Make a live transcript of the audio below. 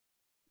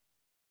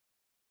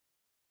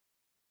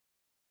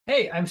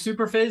Hey, I'm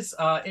Superphiz.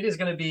 It is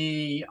going to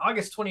be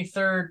August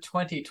 23rd,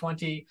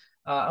 2020.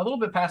 A little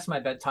bit past my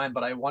bedtime,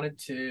 but I wanted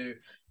to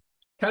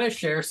kind of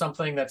share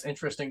something that's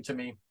interesting to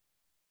me.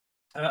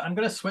 I'm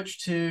going to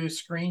switch to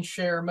screen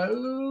share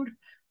mode.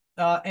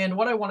 And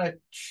what I want to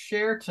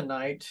share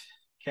tonight,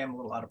 okay, I'm a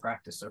little out of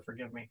practice, so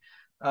forgive me,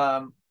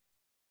 um,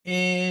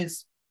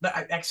 is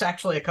it's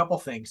actually a couple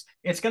things.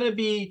 It's going to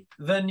be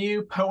the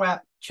new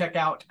POAP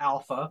checkout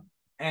alpha,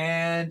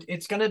 and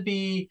it's going to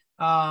be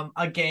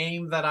a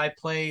game that I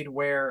played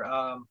where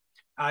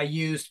I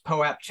used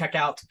POAP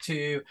checkout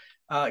to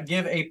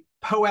give a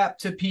POAP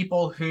to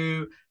people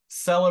who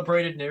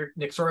celebrated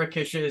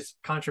Nixorikish's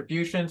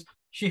contributions.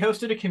 She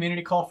hosted a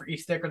community call for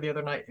e-sticker the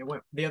other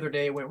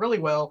day. It went really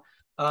well,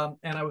 and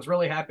I was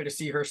really happy to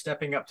see her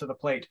stepping up to the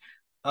plate.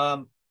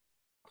 Um,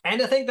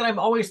 and a thing that I'm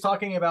always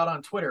talking about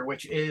on Twitter,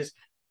 which is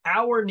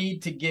our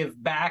need to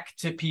give back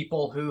to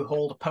people who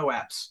hold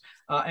POAPs.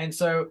 And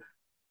so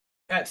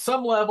at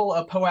some level,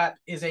 a POAP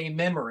is a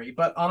memory,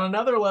 but on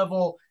another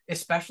level,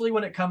 especially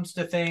when it comes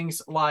to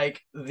things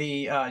like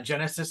the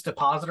Genesis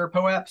Depositor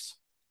POAPs,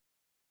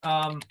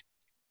 um,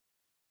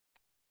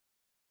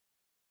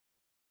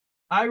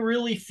 I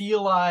really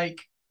feel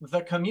like the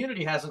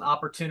community has an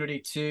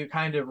opportunity to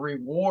kind of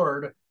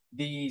reward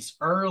these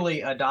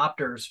early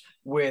adopters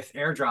with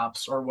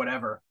airdrops or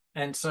whatever.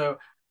 And so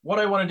what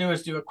I want to do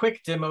is do a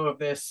quick demo of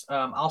this.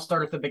 I'll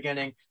start at the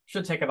beginning.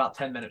 Should take about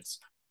 10 minutes.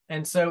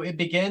 And so it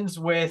begins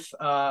with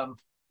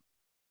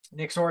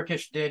Nick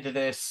Sorkish did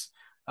this.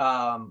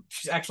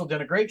 She's actually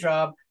done a great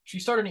job. She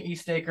started an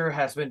e-staker,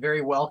 has been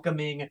very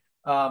welcoming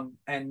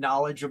and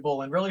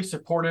knowledgeable and really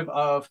supportive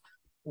of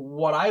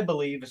what I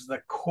believe is the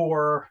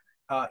core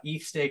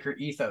e-staker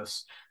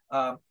ethos.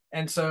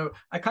 And so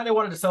I kind of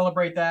wanted to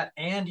celebrate that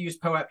and use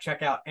POAP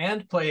checkout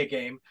and play a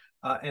game.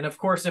 And of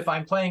course, if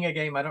I'm playing a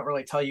game, I don't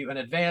really tell you in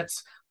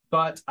advance,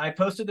 but I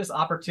posted this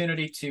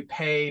opportunity to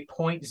pay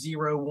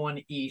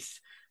 0.01 ETH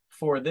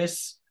for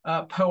this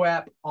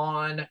POAP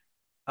on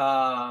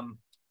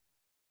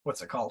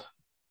what's it called?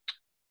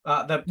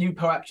 The new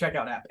POAP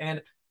checkout app.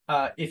 And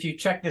if you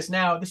check this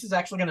now, this is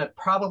actually going to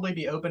probably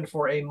be open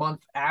for a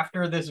month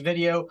after this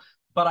video,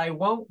 but I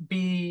won't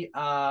be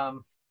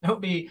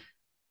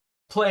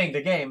playing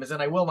the game, as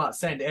in I will not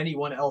send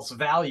anyone else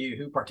value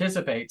who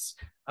participates.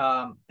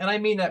 And I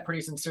mean that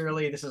pretty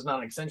sincerely. This is not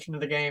an extension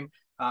of the game.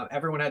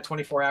 Everyone had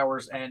 24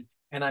 hours and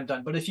I'm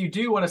done. But if you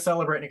do want to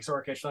celebrate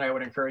Nixorkish, then I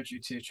would encourage you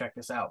to check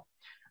this out.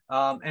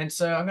 And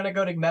so I'm going to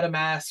go to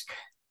MetaMask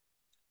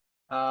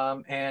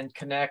and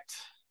connect.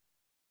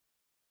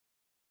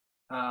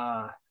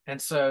 And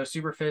so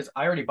Superphiz,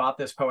 I already bought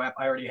this POAP.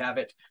 I already have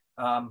it.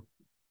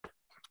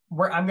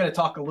 Where I'm going to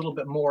talk a little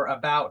bit more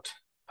about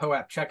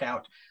POAP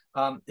checkout.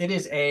 It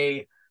is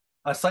a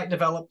site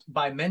developed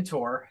by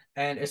Mentor,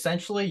 and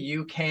essentially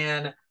you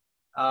can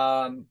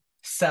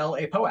sell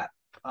a POAP.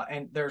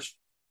 And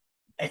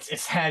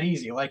it's that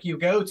easy. Like you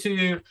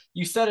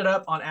set it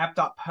up on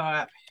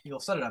app.poap.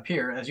 You'll set it up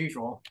here as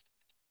usual.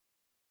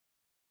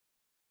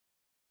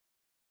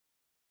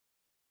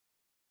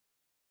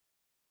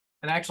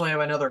 And actually I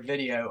have another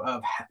video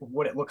of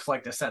what it looks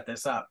like to set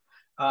this up.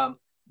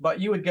 But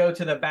you would go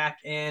to the back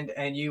end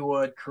and you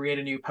would create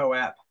a new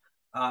POAP,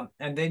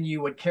 and then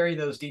you would carry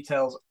those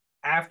details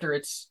after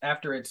it's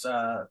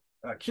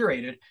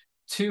curated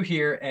to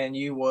here, and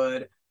you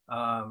would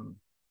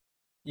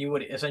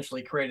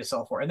essentially create a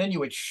cell for, and then you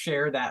would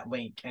share that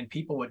link, and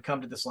people would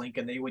come to this link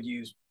and they would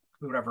use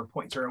whatever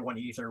 0.01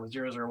 ETH or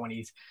 0.001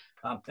 ETH,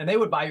 and they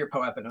would buy your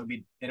POAP and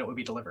it would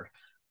be delivered.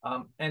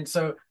 And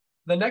so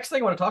the next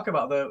thing I want to talk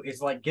about, though,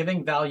 is like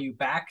giving value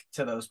back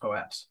to those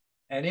POAPs.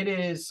 And it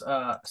is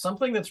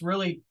something that's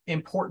really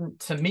important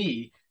to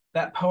me,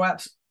 that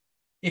POAPs,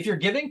 if you're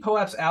giving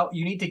POAPs out,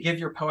 you need to give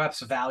your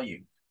POAPs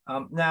value.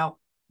 Now,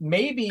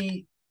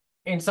 maybe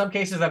in some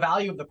cases, the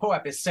value of the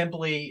POAP is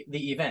simply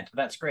the event.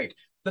 That's great.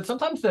 But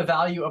sometimes the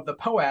value of the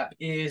POAP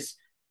is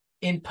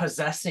in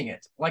possessing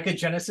it, like a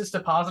Genesis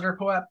Depositor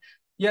POAP.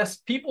 Yes,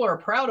 people are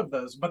proud of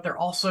those, but they're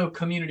also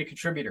community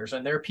contributors,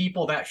 and they're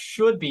people that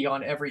should be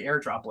on every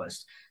airdrop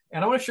list.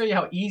 And I want to show you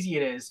how easy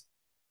it is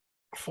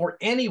for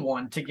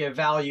anyone to give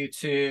value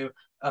to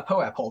a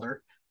POAP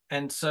holder.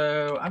 And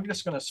so I'm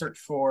just going to search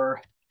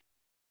for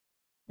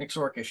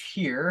Nixorkish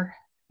here,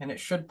 and it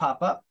should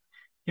pop up.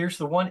 Here's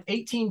the one.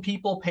 18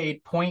 people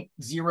paid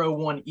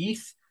 0.01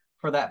 ETH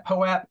for that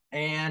POAP,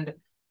 and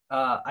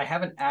I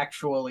haven't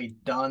actually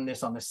done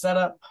this on the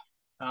setup,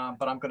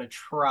 but I'm going to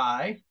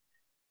try.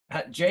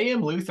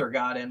 JM Luther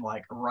got in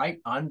like right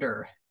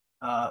under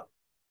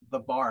the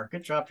bar.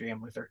 Good job, JM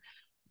Luther.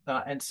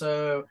 And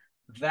so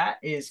that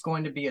is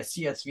going to be a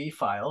CSV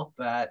file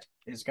that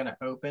is going to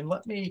open.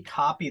 Let me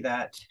copy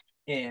that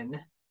in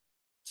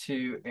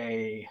to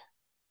a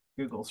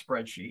Google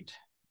spreadsheet.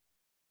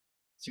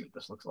 Let's see what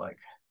this looks like.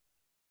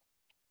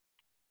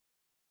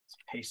 Let's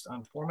paste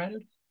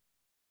unformatted.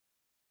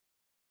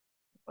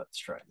 Let's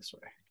try it this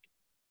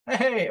way.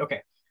 Hey,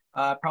 okay.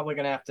 Probably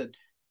going to have to,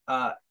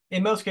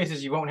 in most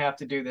cases, you won't have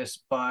to do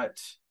this,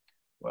 but,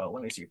 well,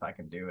 let me see if I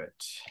can do it.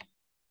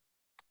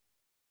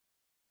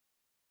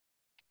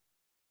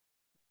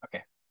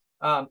 Okay.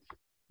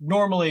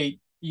 Normally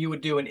you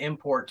would do an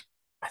import.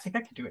 I think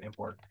I can do an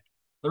import.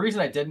 The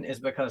reason I didn't is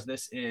because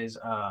this is,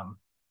 I'm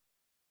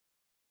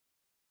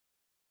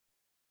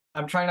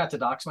trying not to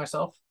dox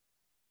myself.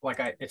 Like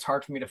it's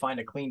hard for me to find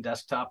a clean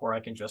desktop where I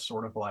can just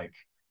sort of like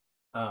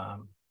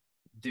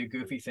do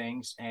goofy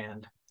things.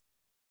 And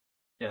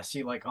yeah,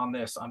 see, like on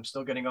this, I'm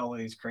still getting all of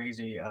these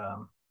crazy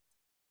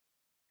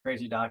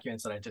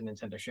documents that I didn't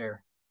intend to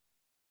share.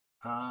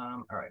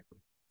 All right,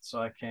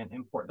 so I can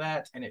import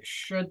that, and it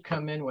should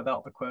come in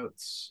without the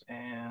quotes.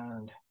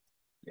 And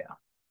yeah.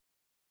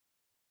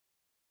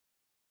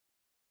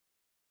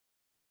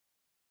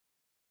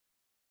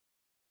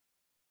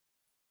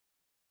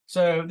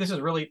 So this is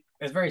really,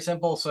 it's very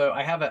simple. So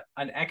I have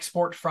an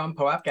export from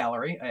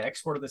poap.gallery. I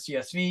exported the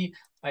CSV.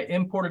 I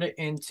imported it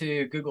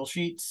into Google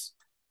Sheets.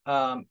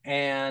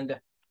 And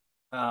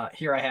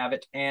here I have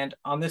it. And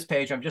on this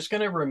page, I'm just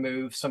going to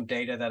remove some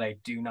data that I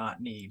do not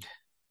need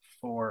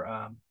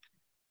for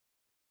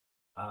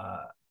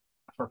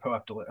for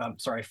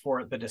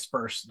the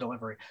disperse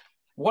delivery.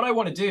 What I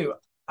want to do,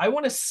 I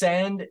want to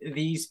send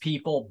these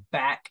people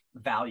back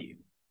value.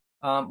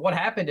 What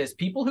happened is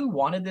people who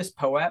wanted this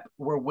poap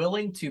were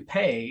willing to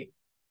pay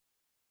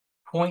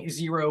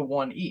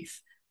 0.01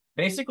 ETH.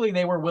 Basically,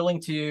 they were willing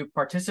to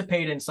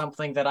participate in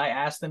something that I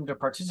asked them to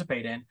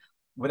participate in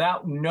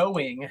without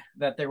knowing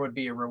that there would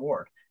be a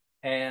reward.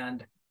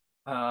 And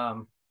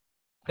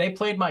they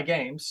played my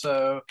game,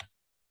 so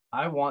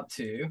I want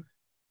to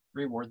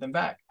reward them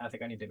back. I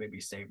think I need to maybe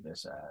save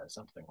this as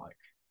something like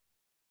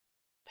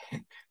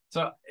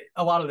so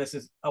a lot of this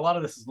is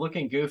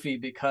looking goofy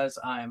because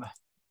I'm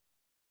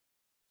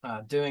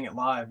doing it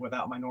live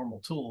without my normal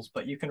tools,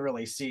 but you can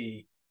really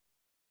see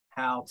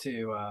how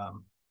to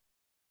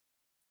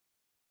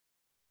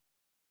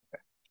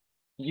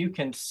you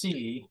can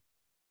see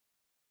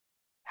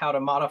how to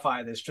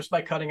modify this just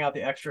by cutting out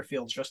the extra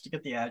fields just to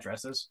get the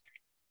addresses.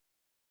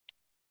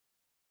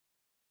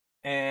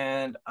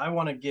 And I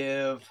want to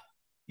give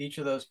each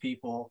of those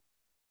people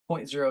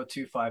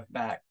 0.025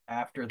 back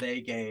after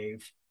they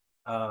gave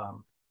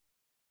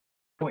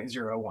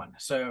 0.01.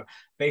 So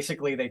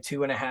basically they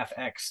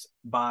 2.5x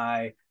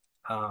by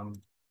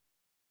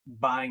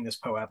buying this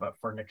POAP up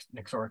for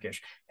Nixorkish.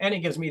 And it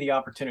gives me the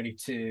opportunity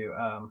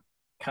to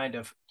kind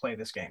of play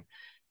this game.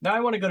 Now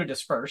I want to go to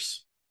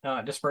disperse,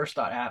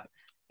 disperse.app.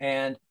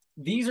 And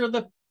these are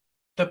the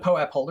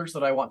POAP holders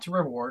that I want to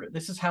reward.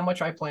 This is how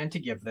much I plan to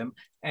give them.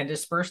 And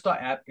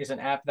disperse.app is an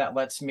app that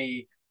lets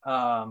me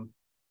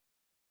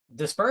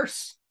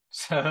disperse.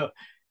 So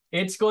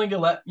it's going to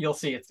let, you'll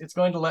see, it's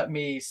going to let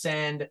me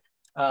send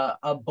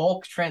a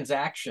bulk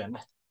transaction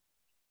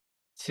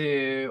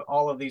to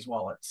all of these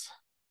wallets.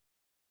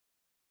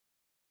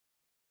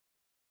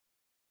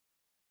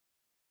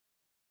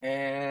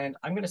 And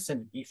I'm going to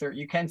send Ether.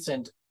 You can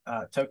send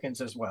tokens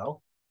as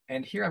well.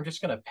 And here I'm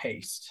just going to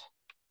paste.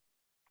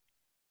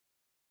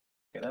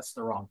 Okay, that's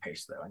the wrong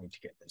paste though. I need to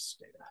get this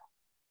data.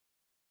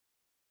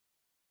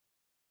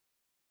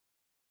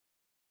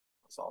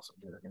 Let's also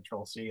do the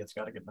Control C. It's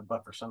got to get in the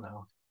buffer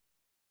somehow.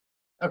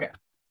 Okay,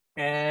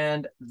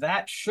 and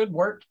that should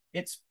work.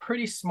 It's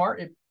pretty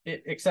smart.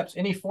 It accepts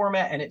any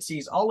format and it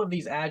sees all of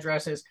these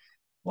addresses.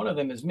 One of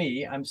them is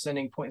me. I'm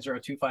sending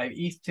 0.025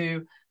 ETH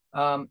to,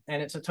 and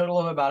it's a total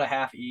of about a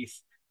half ETH.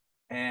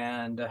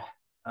 And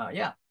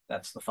yeah,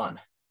 that's the fun.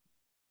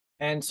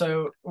 And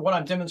so what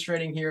I'm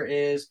demonstrating here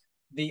is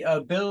the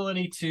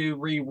ability to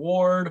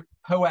reward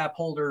POAP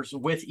holders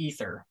with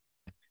Ether.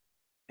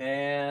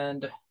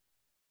 And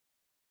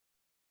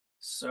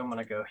so I'm going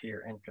to go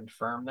here and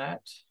confirm that.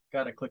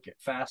 Got to click it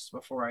fast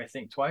before I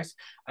think twice.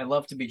 I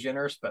love to be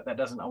generous, but that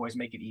doesn't always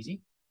make it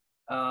easy.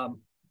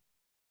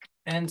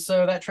 And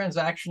so that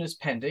transaction is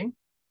pending.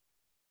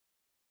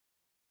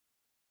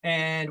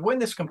 And when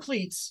this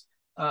completes,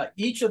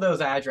 each of those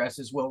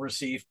addresses will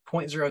receive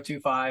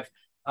 0.025.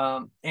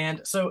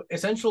 And so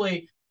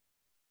essentially,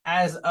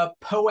 as a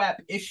POAP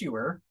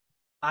issuer,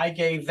 I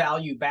gave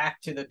value back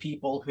to the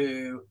people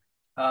who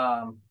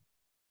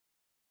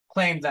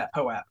claimed that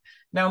POAP.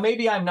 Now,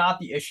 maybe I'm not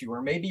the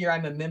issuer. Maybe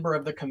I'm a member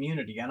of the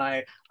community, and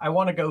I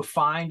want to go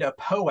find a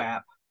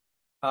POAP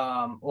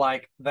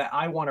like that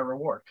I want to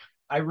reward.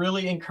 I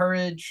really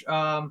encourage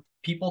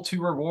people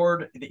to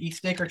reward the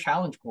ETHStaker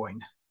challenge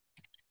coin.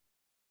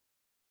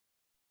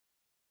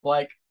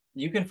 Like,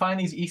 you can find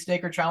these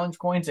ETHStaker challenge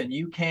coins, and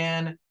you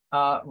can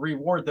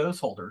reward those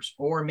holders,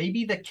 or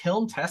maybe the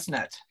Kiln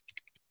testnet.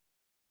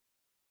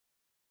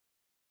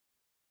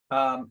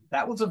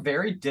 That was a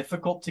very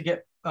difficult to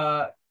get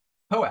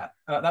POAP.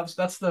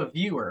 That's the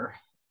viewer.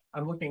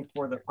 I'm looking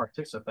for the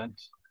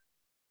participant.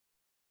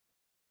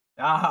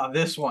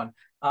 This one.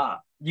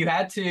 You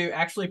had to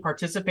actually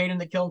participate in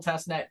the Kiln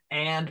testnet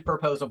and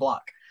propose a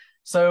block.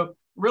 So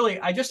really,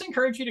 I just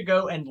encourage you to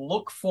go and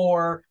look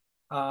for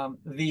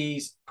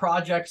these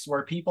projects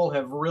where people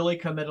have really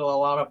committed a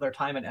lot of their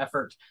time and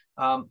effort.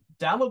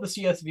 Download the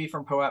CSV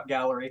from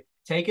poap.gallery,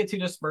 take it to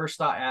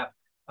disperse.app,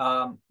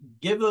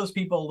 give those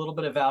people a little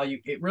bit of value.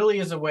 It really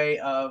is a way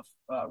of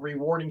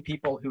rewarding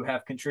people who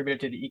have contributed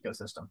to the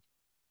ecosystem.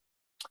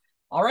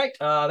 All right,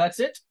 that's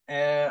it.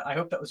 I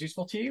hope that was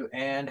useful to you,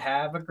 and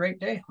have a great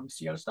day. Let me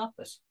see how to stop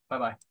this.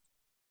 Bye-bye.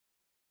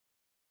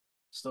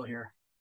 Still here.